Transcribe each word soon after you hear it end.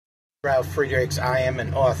Ralf Friedrichs. I am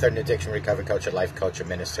an author, an addiction recovery coach, a life coach, a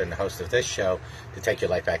minister, and the host of this show, To Take Your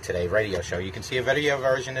Life Back Today radio show. You can see a video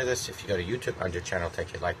version of this if you go to YouTube under channel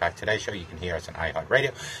Take Your Life Back Today show. You can hear us on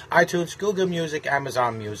iHeartRadio, iTunes, Google Music,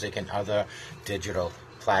 Amazon Music, and other digital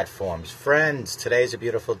platforms. Friends, today is a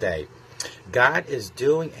beautiful day. God is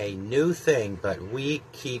doing a new thing, but we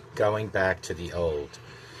keep going back to the old.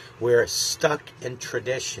 We're stuck in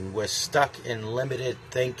tradition. We're stuck in limited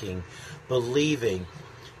thinking, believing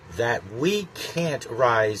that we can't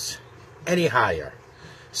rise any higher,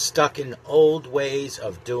 stuck in old ways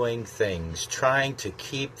of doing things, trying to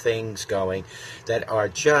keep things going that are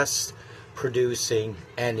just producing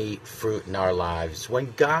any fruit in our lives.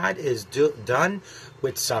 When God is done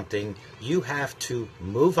with something, you have to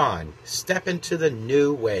move on, step into the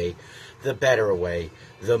new way, the better way,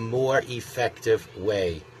 the more effective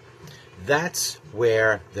way. That's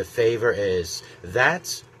where the favor is.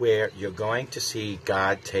 That's where you're going to see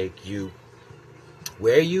God take you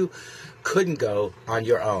where you couldn't go on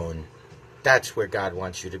your own. That's where God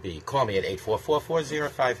wants you to be. Call me at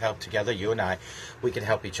 844-405-HELP. Together, you and I, we can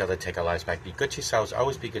help each other take our lives back. Be good to yourselves.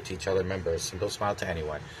 Always be good to each other. Remember, a simple smile to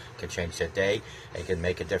anyone can change their day and can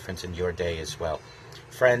make a difference in your day as well.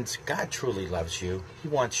 Friends, God truly loves you. He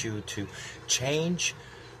wants you to change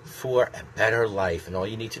for a better life, and all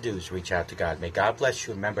you need to do is reach out to God. May God bless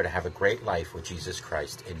you. Remember to have a great life with Jesus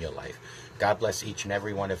Christ in your life. God bless each and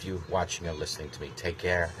every one of you watching or listening to me. Take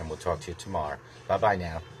care, and we'll talk to you tomorrow. Bye-bye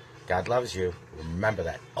now. God loves you. Remember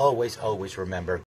that. Always, always remember